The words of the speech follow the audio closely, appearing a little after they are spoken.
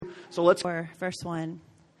So let's... Verse 1.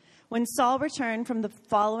 When Saul returned from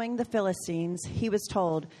following the Philistines, he was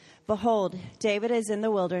told, "Behold, David is in the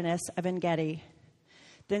wilderness of En-Gedi."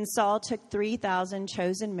 Then Saul took 3,000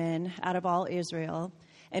 chosen men out of all Israel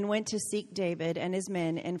and went to seek David and his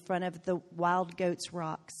men in front of the wild goats'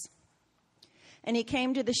 rocks. And he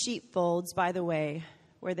came to the sheepfolds by the way,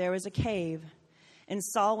 where there was a cave, and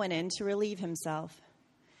Saul went in to relieve himself.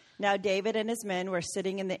 Now David and his men were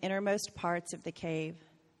sitting in the innermost parts of the cave.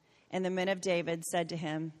 And the men of David said to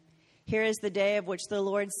him, "Here is the day of which the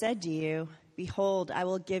Lord said to you, Behold, I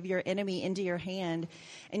will give your enemy into your hand,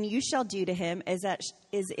 and you shall do to him as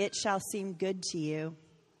it shall seem good to you."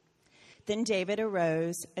 Then David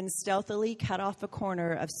arose and stealthily cut off a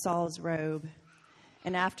corner of Saul's robe.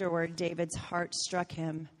 And afterward David's heart struck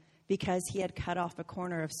him, because he had cut off a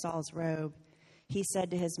corner of Saul's robe. He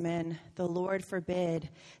said to his men, "The Lord forbid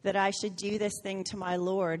that I should do this thing to my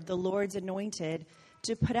Lord, the Lord's anointed,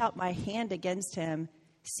 to put out my hand against him,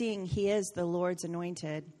 seeing he is the Lord's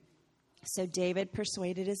anointed." So David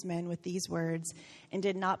persuaded his men with these words and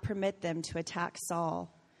did not permit them to attack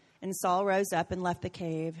Saul. And Saul rose up and left the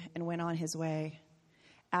cave and went on his way.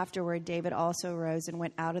 Afterward, David also rose and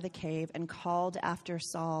went out of the cave and called after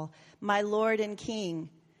Saul, "My Lord and King."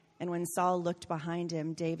 And when Saul looked behind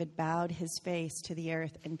him, David bowed his face to the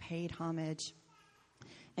earth and paid homage.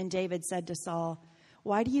 And David said to Saul,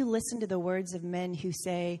 "Why do you listen to the words of men who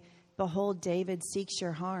say, 'Behold, David seeks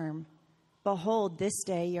your harm'? Behold, this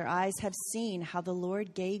day your eyes have seen how the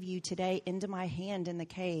Lord gave you today into my hand in the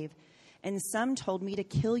cave. And some told me to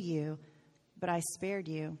kill you, but I spared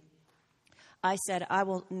you. I said, I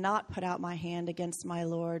will not put out my hand against my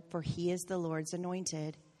Lord, for he is the Lord's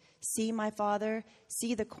anointed. See, my father,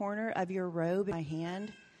 see the corner of your robe in my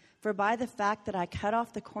hand. For by the fact that I cut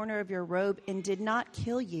off the corner of your robe and did not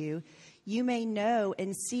kill you, you may know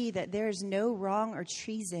and see that there is no wrong or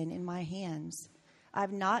treason in my hands. I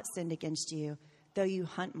have not sinned against you, though you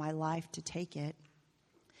hunt my life to take it.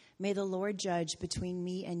 May the Lord judge between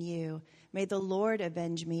me and you. May the Lord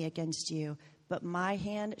avenge me against you, but my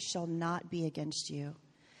hand shall not be against you.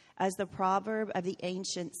 As the proverb of the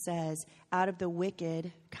ancient says, out of the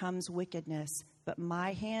wicked comes wickedness, but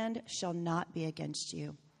my hand shall not be against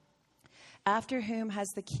you. After whom has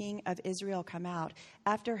the king of Israel come out?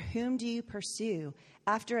 After whom do you pursue?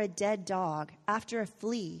 After a dead dog, after a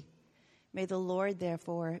flea? May the Lord,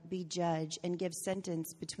 therefore, be judge and give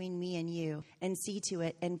sentence between me and you, and see to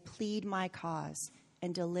it and plead my cause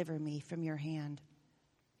and deliver me from your hand."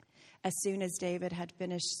 As soon as David had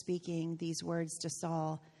finished speaking these words to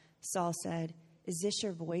Saul, Saul said, "Is this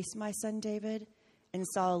your voice, my son David?" And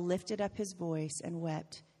Saul lifted up his voice and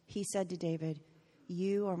wept. He said to David,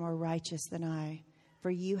 "You are more righteous than I,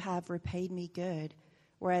 for you have repaid me good,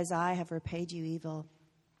 whereas I have repaid you evil.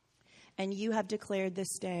 And you have declared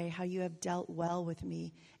this day how you have dealt well with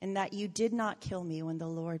me, and that you did not kill me when the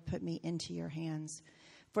Lord put me into your hands.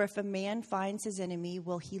 For if a man finds his enemy,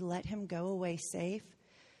 will he let him go away safe?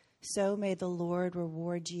 So may the Lord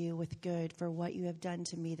reward you with good for what you have done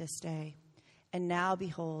to me this day. And now,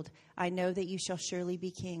 behold, I know that you shall surely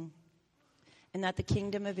be king, and that the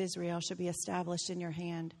kingdom of Israel shall be established in your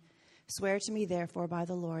hand. Swear to me, therefore, by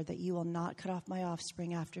the Lord, that you will not cut off my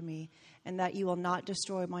offspring after me, and that you will not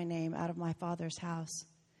destroy my name out of my father's house."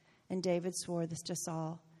 And David swore this to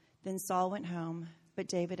Saul. Then Saul went home, but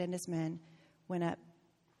David and his men went up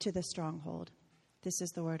to the stronghold. This is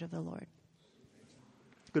the word of the Lord.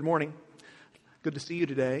 Good morning. Good to see you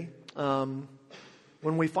today.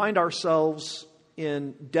 When we find ourselves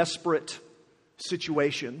in desperate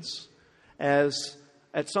situations, as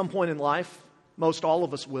at some point in life, most all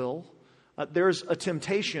of us will, there's a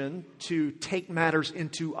temptation to take matters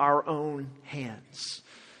into our own hands.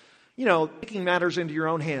 You know, taking matters into your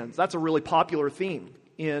own hands, that's a really popular theme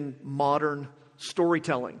in modern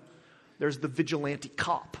storytelling. There's the vigilante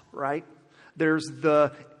cop, right? There's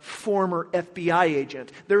the former FBI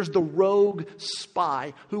agent. There's the rogue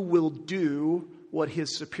spy who will do what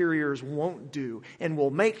his superiors won't do and will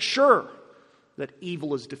make sure that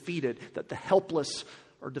evil is defeated, that the helpless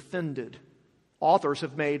are defended. Authors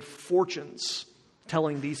have made fortunes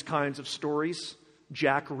telling these kinds of stories.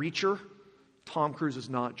 Jack Reacher. Tom Cruise is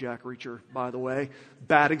not Jack Reacher, by the way.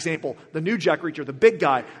 Bad example. The new Jack Reacher, the big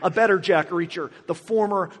guy, a better Jack Reacher, the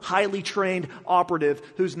former highly trained operative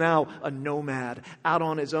who's now a nomad, out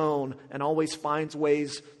on his own and always finds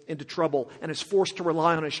ways into trouble and is forced to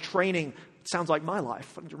rely on his training. It sounds like my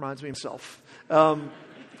life. It reminds me of himself.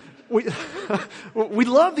 We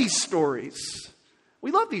love these stories.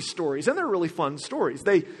 We love these stories, and they're really fun stories.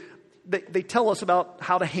 They tell us about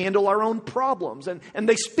how to handle our own problems, and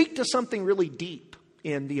they speak to something really deep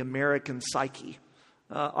in the American psyche.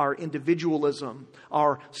 our individualism,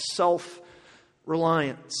 our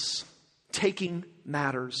self-reliance, taking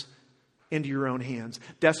matters into your own hands.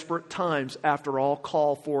 Desperate times, after all,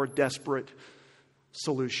 call for desperate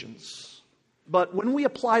solutions. But when we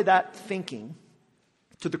apply that thinking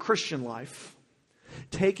to the Christian life,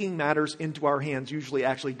 taking matters into our hands usually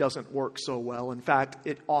actually doesn't work so well. In fact,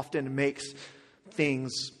 it often makes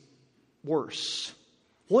things worse.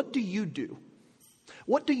 What do you do?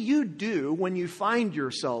 What do you do when you find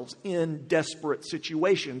yourselves in desperate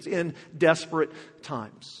situations, in desperate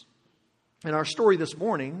times? In our story this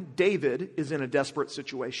morning, David is in a desperate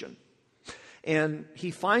situation. And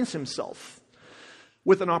he finds himself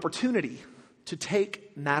with an opportunity to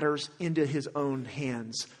take matters into his own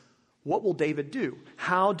hands. What will David do?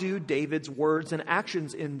 How do David's words and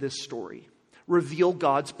actions in this story reveal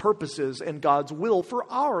God's purposes and God's will for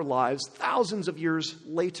our lives thousands of years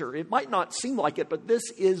later? It might not seem like it, but this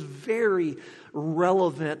is very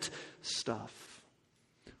relevant stuff.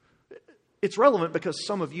 It's relevant because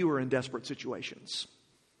some of you are in desperate situations.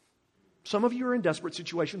 Some of you are in desperate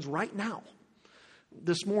situations right now,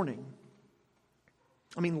 this morning.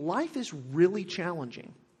 I mean, life is really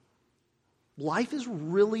challenging. Life is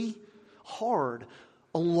really hard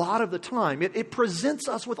a lot of the time. It presents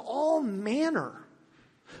us with all manner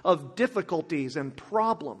of difficulties and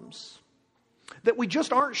problems that we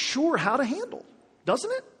just aren't sure how to handle,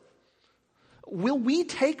 doesn't it? Will we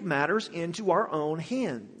take matters into our own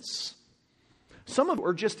hands? Some of us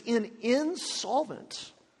are just in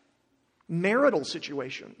insolvent marital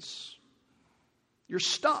situations. You're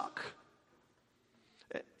stuck,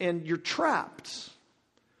 and you're trapped,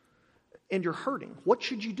 and you're hurting. What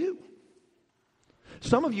should you do?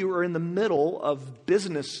 Some of you are in the middle of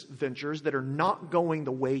business ventures that are not going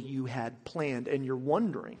the way you had planned, and you're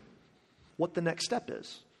wondering what the next step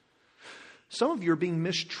is. Some of you are being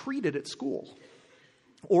mistreated at school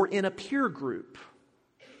or in a peer group.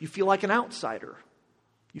 You feel like an outsider.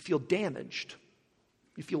 You feel damaged.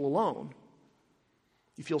 You feel alone.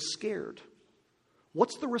 You feel scared.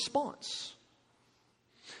 What's the response?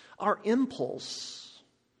 Our impulse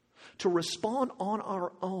to respond on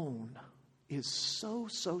our own is so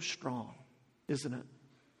strong, isn't it?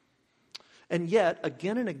 And yet,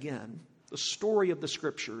 again and again, the story of the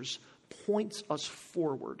Scriptures points us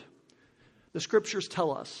forward. The Scriptures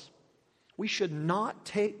tell us we should not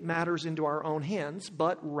take matters into our own hands,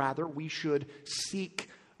 but rather we should seek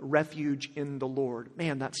refuge in the Lord.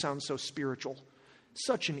 Man, that sounds so spiritual.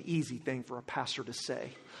 Such an easy thing for a pastor to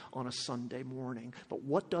say on a Sunday morning. But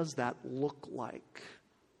what does that look like?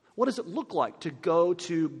 What does it look like to go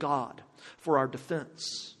to God for our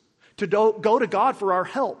defense? To go to God for our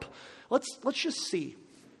help? Let's just see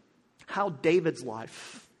how David's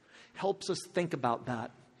life helps us think about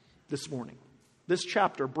that this morning. This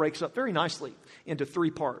chapter breaks up very nicely into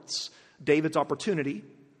three parts: David's opportunity,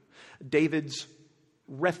 David's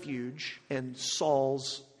refuge, and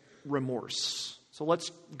Saul's remorse. So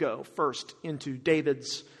let's go first into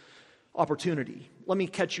David's opportunity. Let me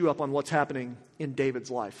catch you up on what's happening in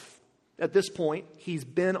David's life. At this point, he's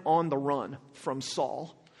been on the run from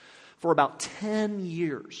Saul for about 10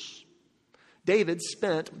 years. David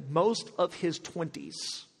spent most of his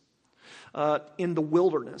 20s in the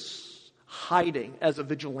wilderness, hiding as a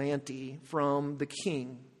vigilante from the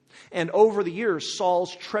king. And over the years,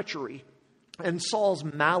 Saul's treachery and Saul's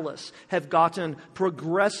malice have gotten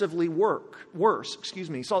progressively worse.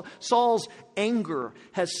 Saul's anger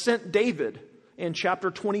has sent David in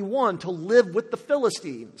chapter 21 to live with the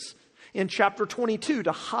Philistines. In chapter 22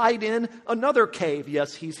 to hide in another cave.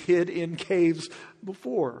 Yes, he's hid in caves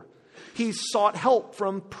before. He's sought help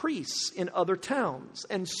from priests in other towns.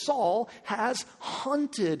 And Saul has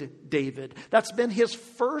hunted David. That's been his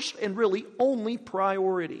first and really only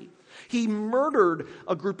priority. He murdered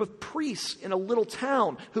a group of priests in a little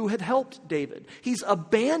town who had helped David. He's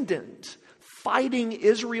abandoned fighting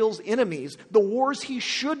Israel's enemies, the wars he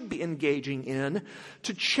should be engaging in,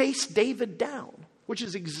 to chase David down, which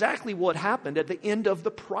is exactly what happened at the end of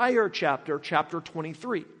the prior chapter, chapter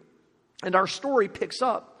 23. And our story picks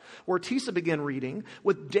up where Tisa began reading,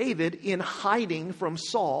 with David in hiding from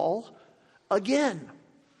Saul again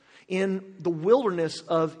in the wilderness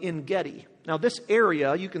of En-Gedi. Now, this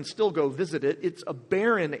area, you can still go visit it. It's a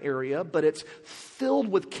barren area, but it's filled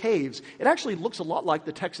with caves. It actually looks a lot like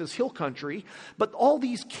the Texas Hill Country, but all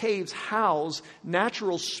these caves house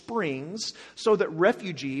natural springs so that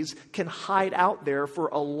refugees can hide out there for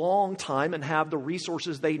a long time and have the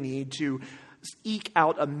resources they need to eke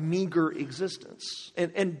out a meager existence.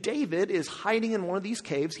 And David is hiding in one of these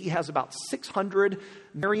caves. He has about 600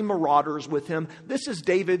 merry marauders with him. This is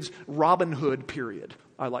David's Robin Hood period.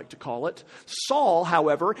 I like to call it. Saul,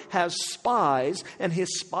 however, has spies, and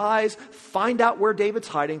his spies find out where David's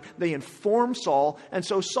hiding. They inform Saul, and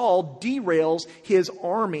so Saul derails his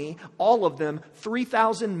army, all of them,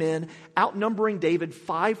 3,000 men, outnumbering David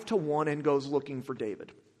 5-1, and goes looking for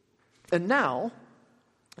David. And now,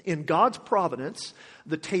 in God's providence,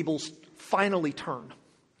 the tables finally turn.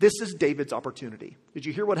 This is David's opportunity. Did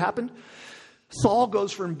you hear what happened? Saul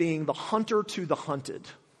goes from being the hunter to the hunted.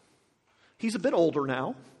 He's a bit older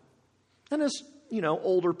now. And as,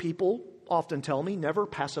 older people often tell me, never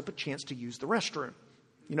pass up a chance to use the restroom.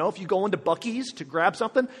 If you go into Buc-ee's to grab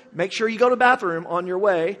something, make sure you go to the bathroom on your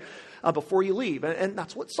way before you leave. And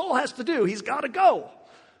that's what Saul has to do. He's got to go.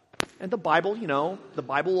 And the Bible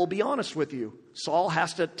will be honest with you. Saul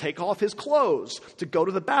has to take off his clothes to go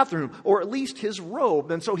to the bathroom, or at least his robe.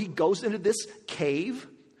 And so he goes into this cave,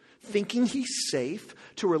 thinking he's safe,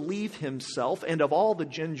 to relieve himself and of all the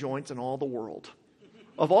gin joints in all the world.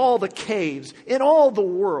 Of all the caves in all the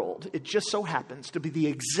world, it just so happens to be the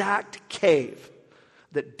exact cave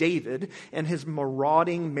that David and his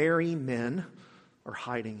marauding merry men are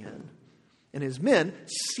hiding in. And his men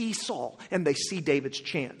see Saul, and they see David's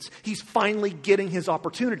chance. He's finally getting his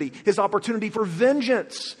opportunity for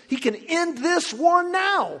vengeance. He can end this war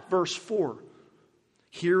now. Verse 4.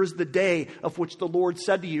 Here is the day of which the Lord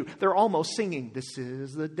said to you. They're almost singing, this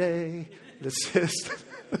is the day. This is...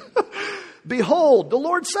 Behold, the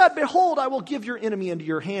Lord said, behold, I will give your enemy into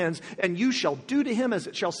your hands, and you shall do to him as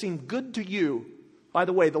it shall seem good to you. By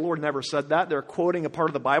the way, the Lord never said that. They're quoting a part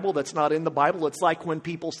of the Bible that's not in the Bible. It's like when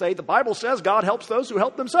people say, the Bible says God helps those who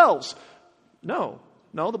help themselves. No,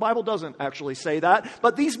 the Bible doesn't actually say that.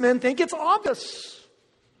 But these men think it's obvious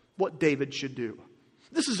what David should do.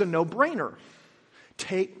 This is a no-brainer.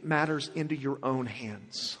 Take matters into your own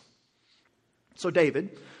hands. So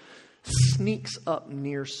David sneaks up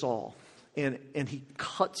near Saul, and he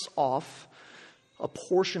cuts off a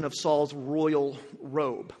portion of Saul's royal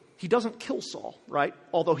robe. He doesn't kill Saul, right?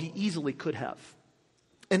 Although he easily could have.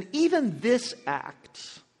 And even this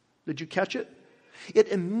act, did you catch it? It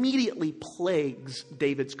immediately plagues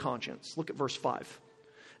David's conscience. Look at verse 5.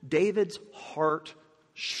 David's heart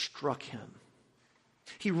struck him.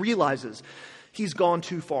 He realizes he's gone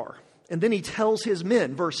too far. And then he tells his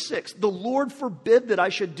men, verse 6, the Lord forbid that I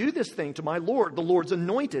should do this thing to my Lord, the Lord's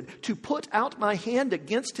anointed, to put out my hand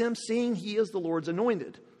against him, seeing he is the Lord's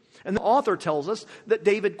anointed. And the author tells us that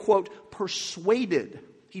David, quote, persuaded.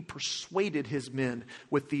 He persuaded his men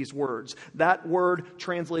with these words. That word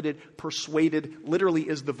translated persuaded literally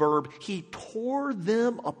is the verb. He tore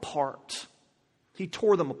them apart. He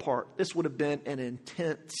tore them apart. This would have been an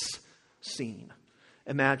intense scene.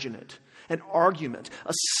 Imagine it. An argument,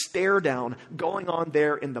 a stare down going on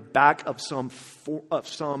there in the back of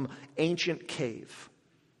some ancient cave.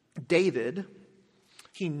 David,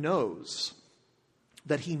 he knows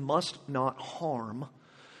that he must not harm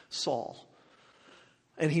Saul.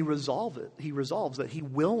 And he resolves that he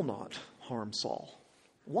will not harm Saul.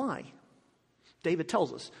 Why? David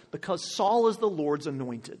tells us, because Saul is the Lord's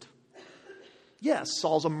anointed. Yes,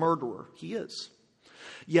 Saul's a murderer. He is.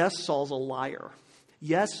 Yes, Saul's a liar.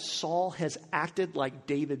 Yes, Saul has acted like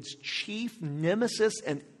David's chief nemesis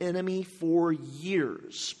and enemy for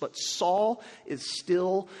years. But Saul is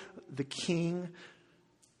still the king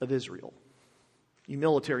of Israel. You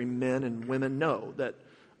military men and women know that,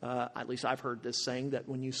 at least I've heard this saying, that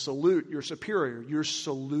when you salute your superior, you're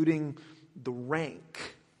saluting the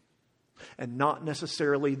rank and not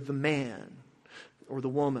necessarily the man or the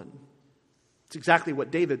woman. It's exactly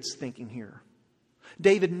what David's thinking here.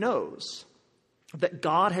 David knows that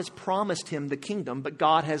God has promised him the kingdom, but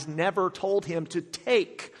God has never told him to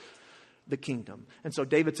take the kingdom. And so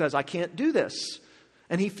David says, I can't do this.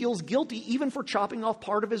 And he feels guilty even for chopping off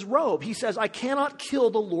part of his robe. He says, I cannot kill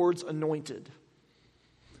the Lord's anointed.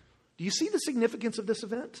 Do you see the significance of this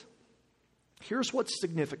event? Here's what's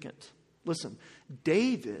significant. Listen,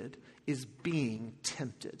 David is being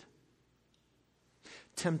tempted.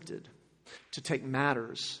 Tempted to take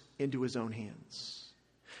matters into his own hands.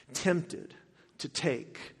 Tempted to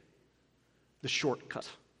take the shortcut.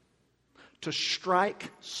 To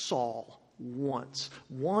strike Saul once,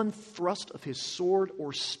 one thrust of his sword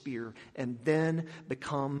or spear, and then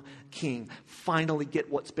become king. Finally get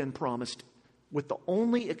what's been promised, with the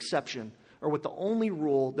only exception, or with the only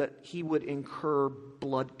rule, that he would incur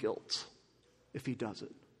blood guilt if he does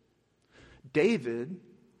it. David,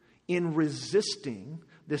 in resisting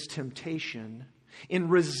this temptation, in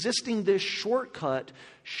resisting this shortcut,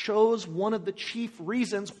 shows one of the chief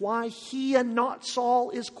reasons why he and not Saul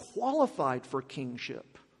is qualified for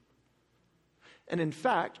kingship. And in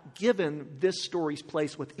fact, given this story's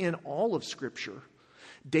place within all of Scripture,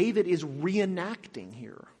 David is reenacting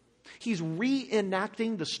here. He's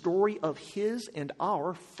reenacting the story of his and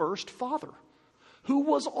our first father, who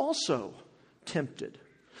was also tempted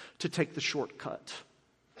to take the shortcut.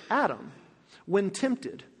 Adam, when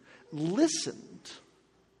tempted, listened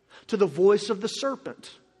to the voice of the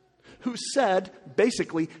serpent, who said,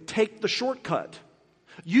 basically, take the shortcut.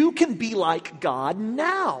 You can be like God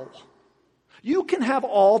now. You can have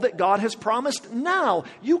all that God has promised now.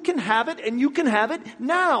 You can have it, and you can have it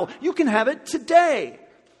now. You can have it today.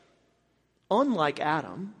 Unlike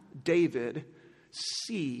Adam, David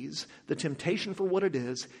sees the temptation for what it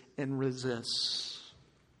is and resists.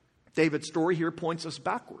 David's story here points us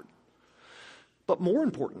backward. But more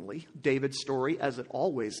importantly, David's story, as it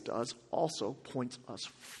always does, also points us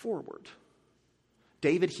forward.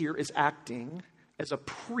 David here is acting as a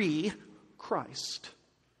pre-Christ.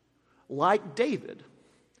 Like David,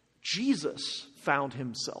 Jesus found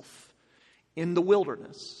himself in the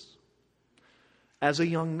wilderness as a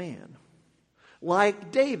young man.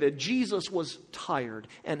 Like David, Jesus was tired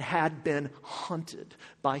and had been hunted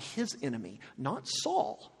by his enemy, not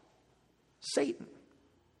Saul, Satan.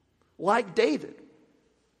 Like David,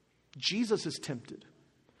 Jesus is tempted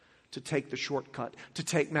to take the shortcut, to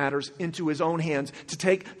take matters into his own hands, to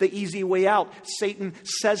take the easy way out. Satan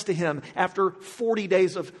says to him after 40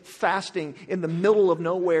 days of fasting in the middle of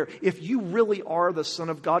nowhere, if you really are the Son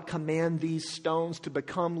of God, command these stones to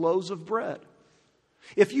become loaves of bread.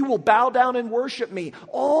 If you will bow down and worship me,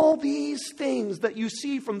 all these things that you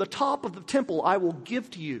see from the top of the temple, I will give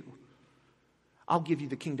to you. I'll give you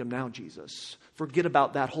the kingdom now, Jesus. Forget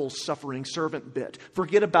about that whole suffering servant bit.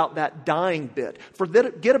 Forget about that dying bit.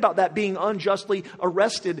 Forget about that being unjustly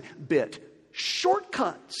arrested bit.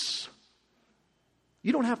 Shortcuts.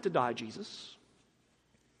 You don't have to die, Jesus.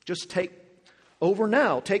 Just take over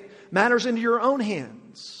now. Take matters into your own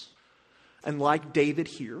hands. And like David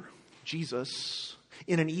here, Jesus,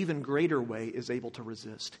 in an even greater way, is able to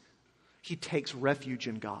resist. He takes refuge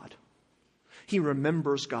in God. He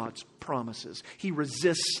remembers God's promises. He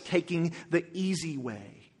resists taking the easy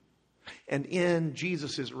way. And in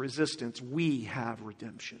Jesus' resistance, we have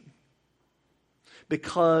redemption.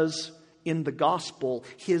 Because in the gospel,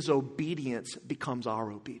 his obedience becomes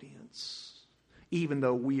our obedience, even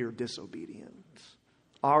though we are disobedient.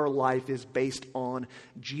 Our life is based on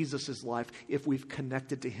Jesus' life if we've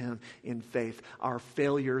connected to him in faith. Our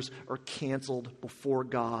failures are canceled before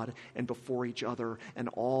God and before each other. And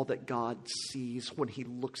all that God sees when he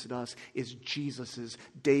looks at us is Jesus',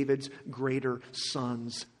 David's greater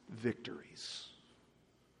son's victories.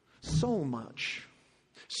 So much,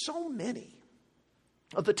 so many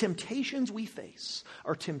of the temptations we face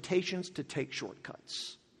are temptations to take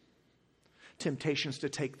shortcuts. Temptations to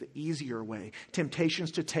take the easier way.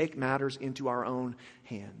 Temptations to take matters into our own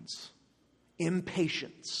hands.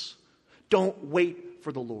 Impatience. Don't wait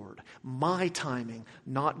for the Lord. My timing,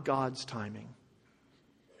 not God's timing.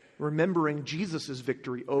 Remembering Jesus'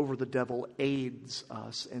 victory over the devil aids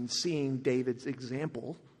us, and seeing David's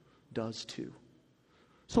example does too.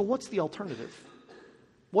 So what's the alternative?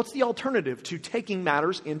 What's the alternative to taking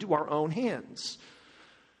matters into our own hands?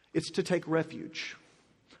 It's to take refuge.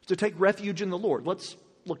 To take refuge in the Lord. Let's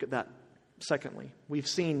look at that secondly. We've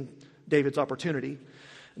seen David's opportunity.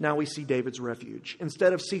 Now we see David's refuge.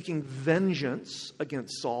 Instead of seeking vengeance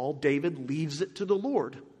against Saul, David leaves it to the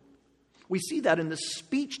Lord. We see that in the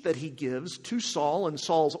speech that he gives to Saul and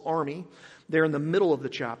Saul's army there in the middle of the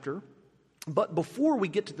chapter. But before we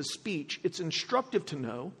get to the speech, it's instructive to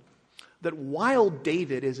know that while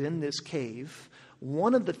David is in this cave,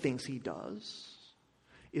 one of the things he does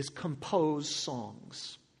is compose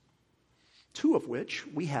songs. Two of which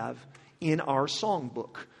we have in our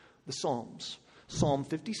songbook, the Psalms. Psalm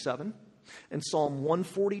 57 and Psalm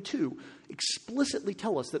 142 explicitly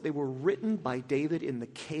tell us that they were written by David in the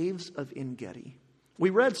caves of En-Gedi. We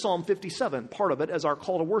read Psalm 57, part of it, as our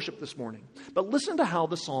call to worship this morning. But listen to how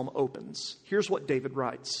the psalm opens. Here's what David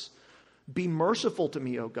writes. Be merciful to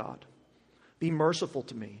me, O God. Be merciful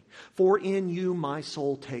to me, for in you my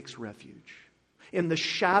soul takes refuge. In the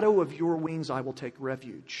shadow of your wings I will take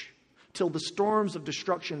refuge, till the storms of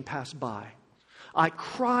destruction pass by. I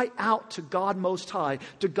cry out to God Most High,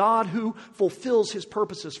 to God who fulfills his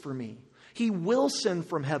purposes for me. He will send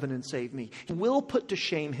from heaven and save me. He will put to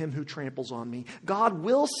shame him who tramples on me. God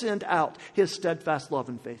will send out his steadfast love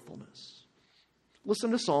and faithfulness.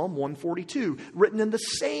 Listen to Psalm 142, written in the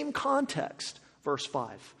same context. Verse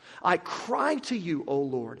 5. I cry to you, O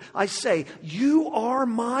Lord. I say, you are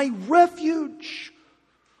my refuge,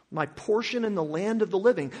 my portion in the land of the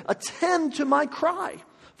living. Attend to my cry,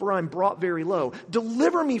 for I'm brought very low.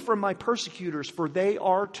 Deliver me from my persecutors, for they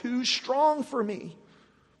are too strong for me.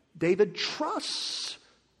 David trusts.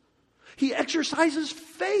 He exercises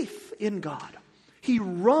faith in God. He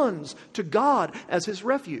runs to God as his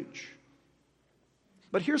refuge.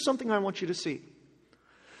 But here's something I want you to see.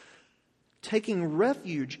 Taking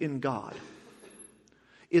refuge in God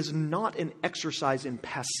is not an exercise in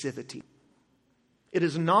passivity. It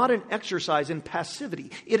is not an exercise in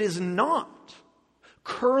passivity. It is not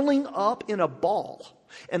curling up in a ball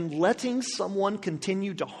and letting someone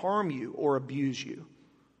continue to harm you or abuse you.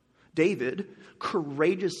 David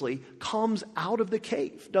courageously comes out of the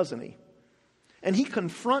cave, doesn't he? And he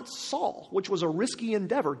confronts Saul, which was a risky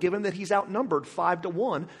endeavor given that he's outnumbered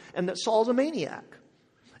 5-1 and that Saul's a maniac.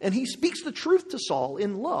 And he speaks the truth to Saul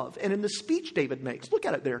in love and in the speech David makes. Look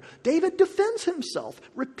at it there. David defends himself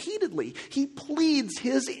repeatedly. He pleads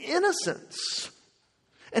his innocence.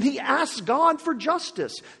 And he asks God for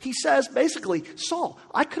justice. He says basically, Saul,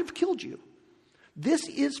 I could have killed you. This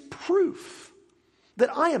is proof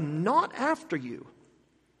that I am not after you.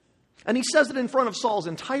 And he says it in front of Saul's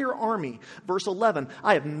entire army. Verse 11,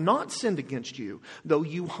 I have not sinned against you, though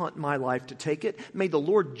you hunt my life to take it. May the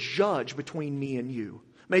Lord judge between me and you.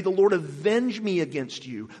 May the Lord avenge me against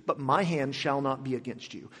you, but my hand shall not be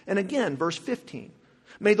against you. And again, verse 15,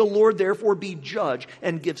 may the Lord therefore be judge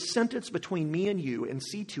and give sentence between me and you, and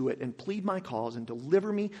see to it and plead my cause and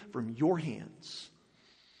deliver me from your hands.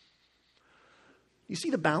 You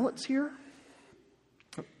see the balance here?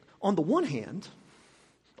 On the one hand,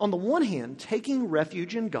 taking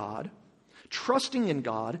refuge in God, trusting in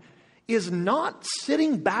God, is not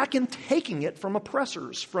sitting back and taking it from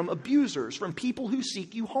oppressors, from abusers, from people who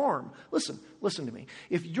seek you harm. Listen to me.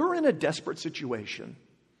 If you're in a desperate situation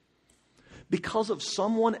because of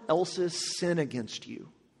someone else's sin against you,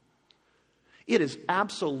 it is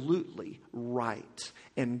absolutely right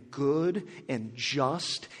and good and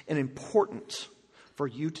just and important for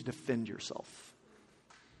you to defend yourself.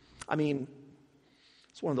 I mean,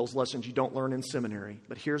 it's one of those lessons you don't learn in seminary,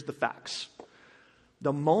 but here's the facts.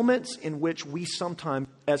 The moments in which we sometimes,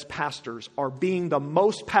 as pastors, are being the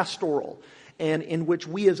most pastoral and in which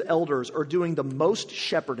we as elders are doing the most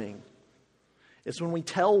shepherding is when we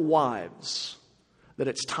tell wives that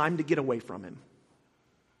it's time to get away from him.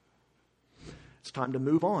 It's time to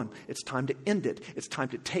move on. It's time to end it. It's time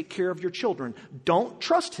to take care of your children. Don't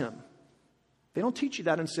trust him. They don't teach you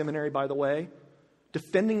that in seminary, by the way.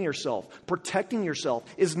 Defending yourself, protecting yourself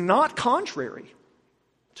is not contrary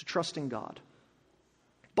to trusting God.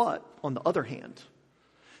 But, on the other hand,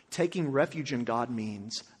 taking refuge in God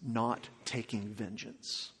means not taking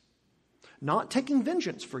vengeance. Not taking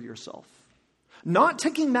vengeance for yourself. Not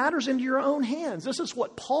taking matters into your own hands. This is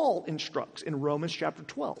what Paul instructs in Romans chapter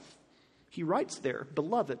 12. He writes there,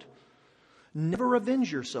 Beloved, never avenge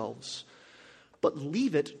yourselves, but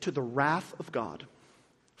leave it to the wrath of God.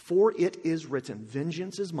 For it is written,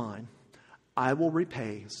 vengeance is mine, I will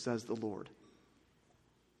repay, says the Lord.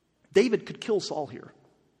 David could kill Saul here.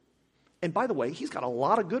 And by the way, he's got a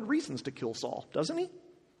lot of good reasons to kill Saul, doesn't he?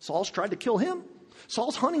 Saul's tried to kill him.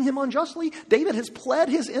 Saul's hunting him unjustly. David has pled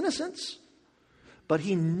his innocence. But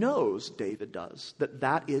he knows, David does,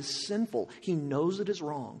 that is sinful. He knows it is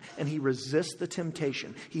wrong. And he resists the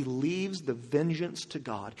temptation. He leaves the vengeance to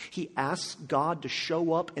God. He asks God to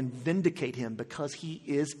show up and vindicate him because he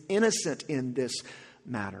is innocent in this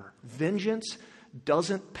matter. Vengeance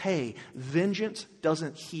doesn't pay. Vengeance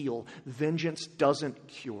doesn't heal. Vengeance doesn't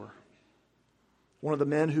cure. One of the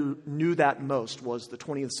men who knew that most was the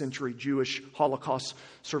 20th century Jewish Holocaust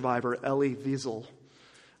survivor, Elie Wiesel.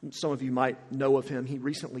 Some of you might know of him. He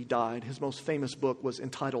recently died. His most famous book was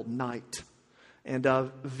entitled Night. And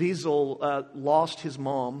Wiesel lost his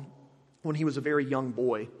mom when he was a very young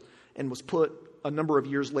boy and was put a number of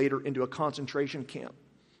years later into a concentration camp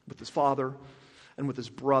with his father and with his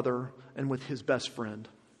brother and with his best friend.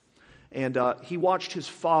 And he watched his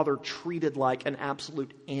father treated like an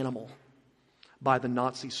absolute animal by the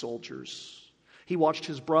Nazi soldiers. He watched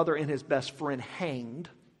his brother and his best friend hanged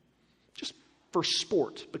just for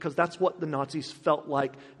sport, because that's what the Nazis felt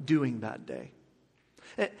like doing that day.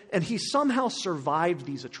 And he somehow survived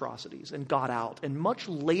these atrocities and got out. And much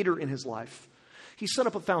later in his life, he set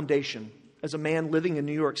up a foundation as a man living in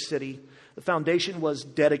New York City. The foundation was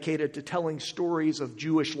dedicated to telling stories of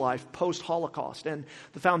Jewish life post-Holocaust. And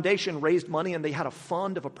the foundation raised money, and they had a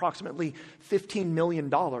fund of approximately $15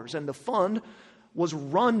 million. And the fund was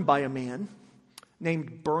run by a man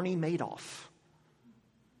named Bernie Madoff.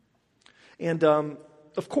 And,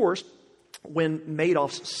 of course, when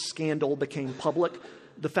Madoff's scandal became public,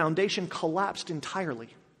 the foundation collapsed entirely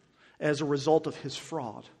as a result of his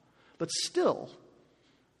fraud. But still,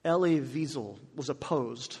 Elie Wiesel was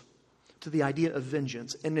opposed to the idea of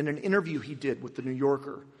vengeance. And in an interview he did with the New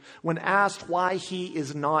Yorker, when asked why he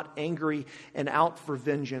is not angry and out for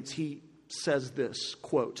vengeance, he says this,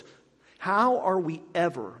 quote, "How are we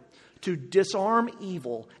ever to disarm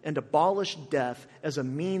evil and abolish death as a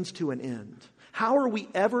means to an end? How are we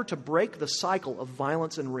ever to break the cycle of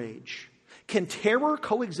violence and rage? Can terror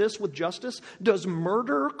coexist with justice? Does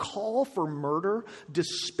murder call for murder?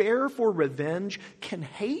 Despair for revenge? Can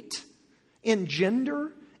hate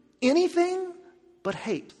engender anything but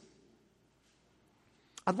hate?"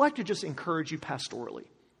 I'd like to just encourage you pastorally,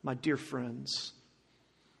 my dear friends.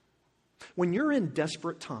 When you're in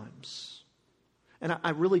desperate times, and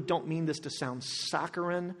I really don't mean this to sound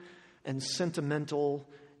saccharine and sentimental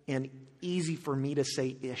and easy for me to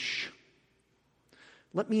say ish.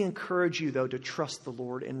 Let me encourage you, though, to trust the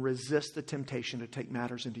Lord and resist the temptation to take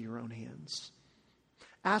matters into your own hands.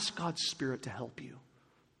 Ask God's Spirit to help you.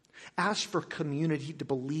 Ask for community to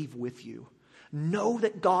believe with you. Know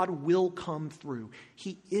that God will come through.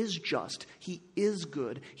 He is just. He is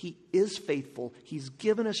good. He is faithful. He's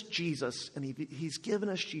given us Jesus, and He's given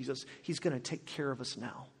us Jesus. He's going to take care of us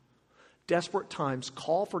now. Desperate times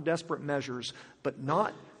call for desperate measures, but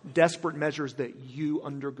not desperate measures that you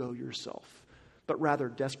undergo yourself, but rather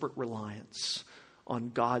desperate reliance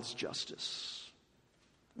on God's justice.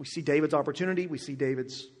 We see David's opportunity. We see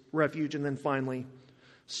David's refuge. And then finally,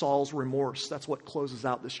 Saul's remorse. That's what closes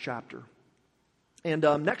out this chapter. And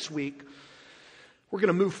next week, we're going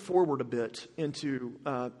to move forward a bit into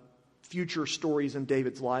future stories in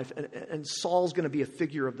David's life. And Saul's going to be a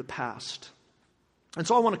figure of the past. And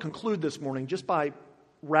so I want to conclude this morning just by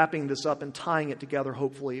wrapping this up and tying it together,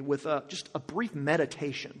 hopefully, with just a brief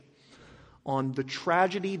meditation on the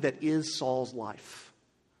tragedy that is Saul's life.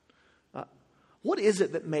 What is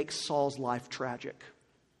it that makes Saul's life tragic?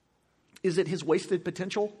 Is it his wasted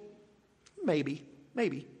potential? Maybe.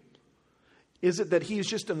 Is it that he's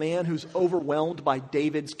just a man who's overwhelmed by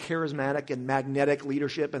David's charismatic and magnetic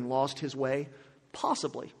leadership and lost his way?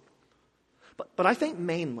 Possibly. But I think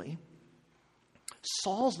mainly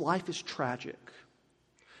Saul's life is tragic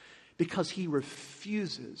because he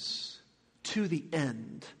refuses to the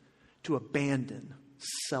end to abandon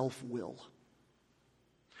self-will.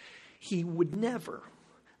 He would never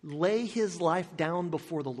lay his life down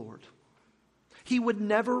before the Lord. He would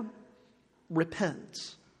never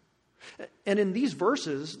repent. And in these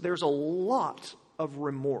verses, there's a lot of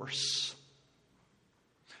remorse.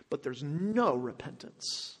 But there's no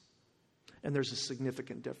repentance. And there's a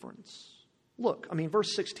significant difference. Look,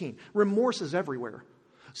 verse 16. Remorse is everywhere.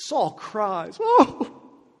 Saul cries, "Oh,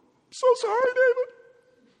 so sorry, David.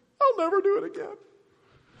 I'll never do it again."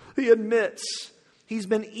 He admits he's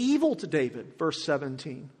been evil to David, verse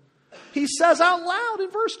 17. He says out loud in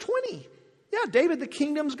verse 20, "Yeah, David, the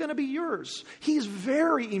kingdom's going to be yours." He's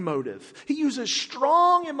very emotive. He uses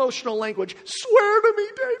strong emotional language. "Swear to me,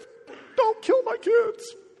 David, don't kill my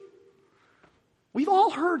kids." We've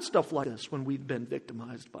all heard stuff like this when we've been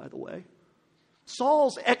victimized, by the way.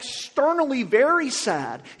 Saul's externally very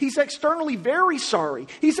sad. He's externally very sorry.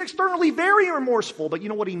 He's externally very remorseful. But you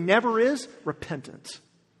know what he never is? Repentant.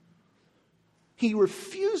 He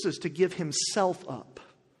refuses to give himself up.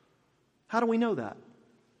 How do we know that?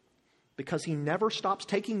 Because he never stops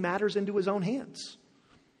taking matters into his own hands.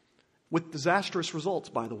 With disastrous results,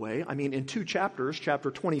 by the way. In 2 chapters,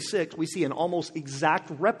 chapter 26, we see an almost exact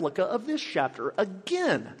replica of this chapter.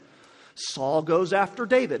 Again, Saul goes after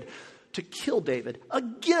David to kill David.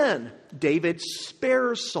 Again, David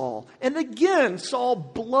spares Saul. And again, Saul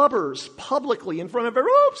blubbers publicly in front of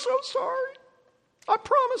everyone. "Oh, I'm so sorry. I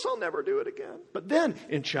promise I'll never do it again." But then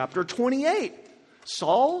in chapter 28,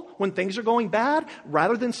 Saul, when things are going bad,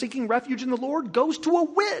 rather than seeking refuge in the Lord, goes to a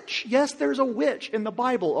witch. Yes, there's a witch in the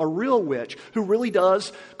Bible, a real witch, who really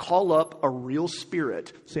does call up a real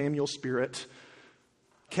spirit, Samuel's spirit.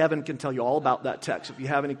 Kevin can tell you all about that text if you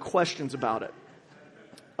have any questions about it.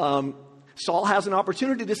 Saul has an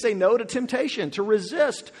opportunity to say no to temptation, to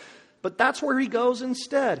resist. But that's where he goes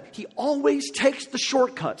instead. He always takes the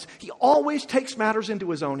shortcuts. He always takes matters into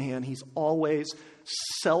his own hand. He's always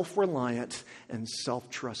self-reliant and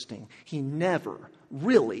self-trusting. He never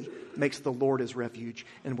really makes the Lord his refuge.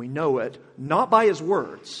 And we know it not by his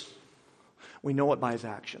words. We know it by his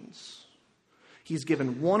actions. He's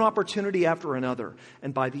given one opportunity after another.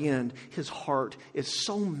 And by the end, his heart is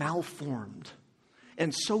so malformed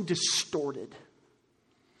and so distorted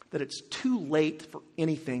that it's too late for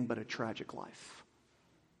anything but a tragic life.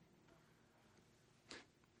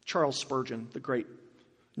 Charles Spurgeon, the great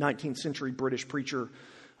 19th century British preacher,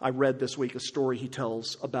 I read this week a story he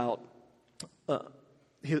tells about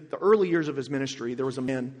the early years of his ministry. There was a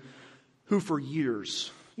man who for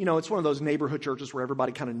years, It's one of those neighborhood churches where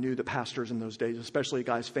everybody kind of knew the pastors in those days, especially a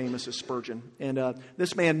guy as famous as Spurgeon. And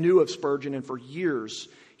this man knew of Spurgeon, and for years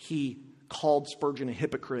he called Spurgeon a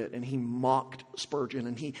hypocrite, and he mocked Spurgeon,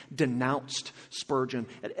 and he denounced Spurgeon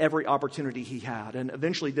at every opportunity he had. And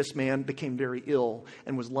eventually this man became very ill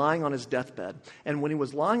and was lying on his deathbed. And when he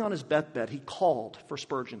was lying on his deathbed, he called for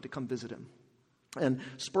Spurgeon to come visit him. And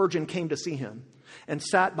Spurgeon came to see him and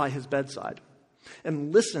sat by his bedside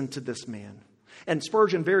and listened to this man. And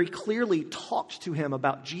Spurgeon very clearly talked to him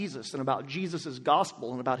about Jesus and about Jesus'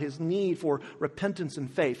 gospel and about his need for repentance and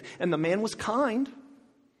faith. And the man was kind,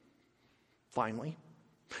 finally.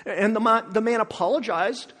 And the man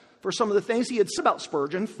apologized for some of the things he had said about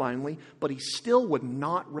Spurgeon, finally, but he still would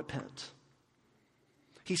not repent.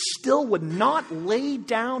 He still would not lay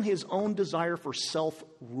down his own desire for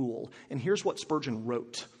self-rule. And here's what Spurgeon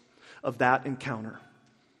wrote of that encounter.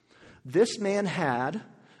 This man had,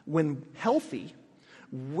 when healthy,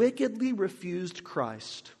 wickedly refused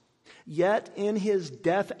Christ. Yet in his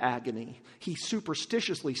death agony, he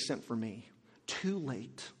superstitiously sent for me. Too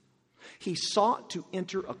late. He sought to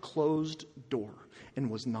enter a closed door and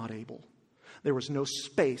was not able. There was no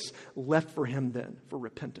space left for him then for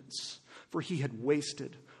repentance, for he had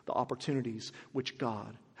wasted the opportunities which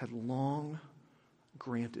God had long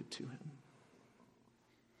granted to him.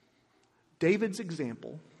 David's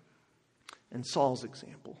example and Saul's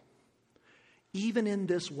example, even in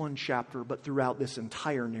this one chapter, but throughout this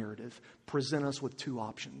entire narrative, present us with two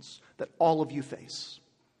options that all of you face.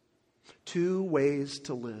 Two ways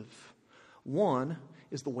to live. One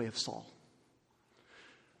is the way of Saul.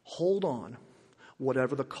 Hold on,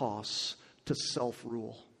 whatever the cost, to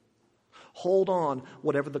self-rule. Hold on,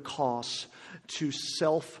 whatever the cost, to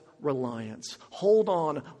self-reliance. Hold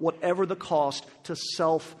on, whatever the cost, to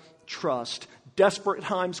self-trust. Desperate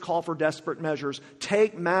times call for desperate measures.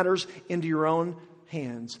 Take matters into your own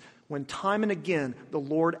hands. When time and again the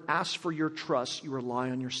Lord asks for your trust, you rely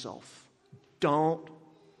on yourself. Don't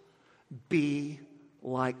be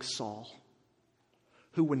like Saul,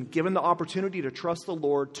 who, when given the opportunity to trust the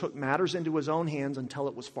Lord, took matters into his own hands until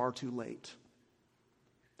it was far too late.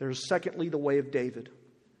 There's secondly the way of David,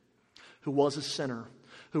 who was a sinner,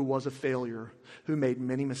 who was a failure, who made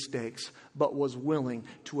many mistakes, but was willing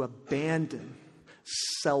to abandon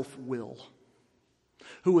self-will,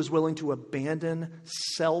 who was willing to abandon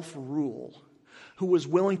self-rule, who was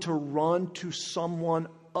willing to run to someone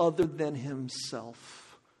other than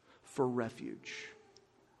himself for refuge.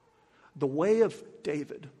 The way of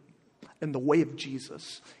David and the way of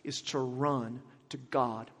Jesus is to run to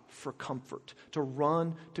God for comfort, to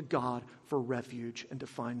run to God for refuge and to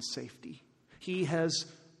find safety. He has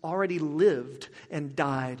already lived and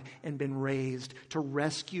died and been raised to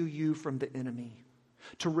rescue you from the enemy,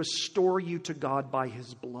 to restore you to God by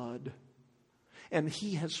his blood. And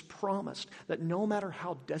he has promised that no matter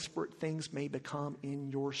how desperate things may become in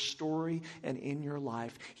your story and in your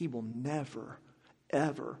life, he will never,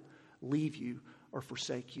 ever leave you or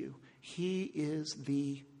forsake you. He is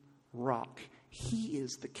the rock. He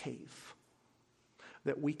is the cave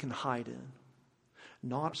that we can hide in.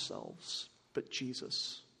 Not ourselves, but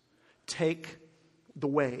Jesus. Take the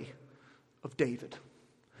way of David,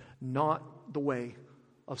 not the way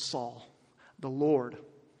of Saul. The Lord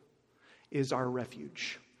is our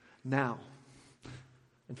refuge, now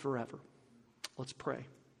and forever. Let's pray.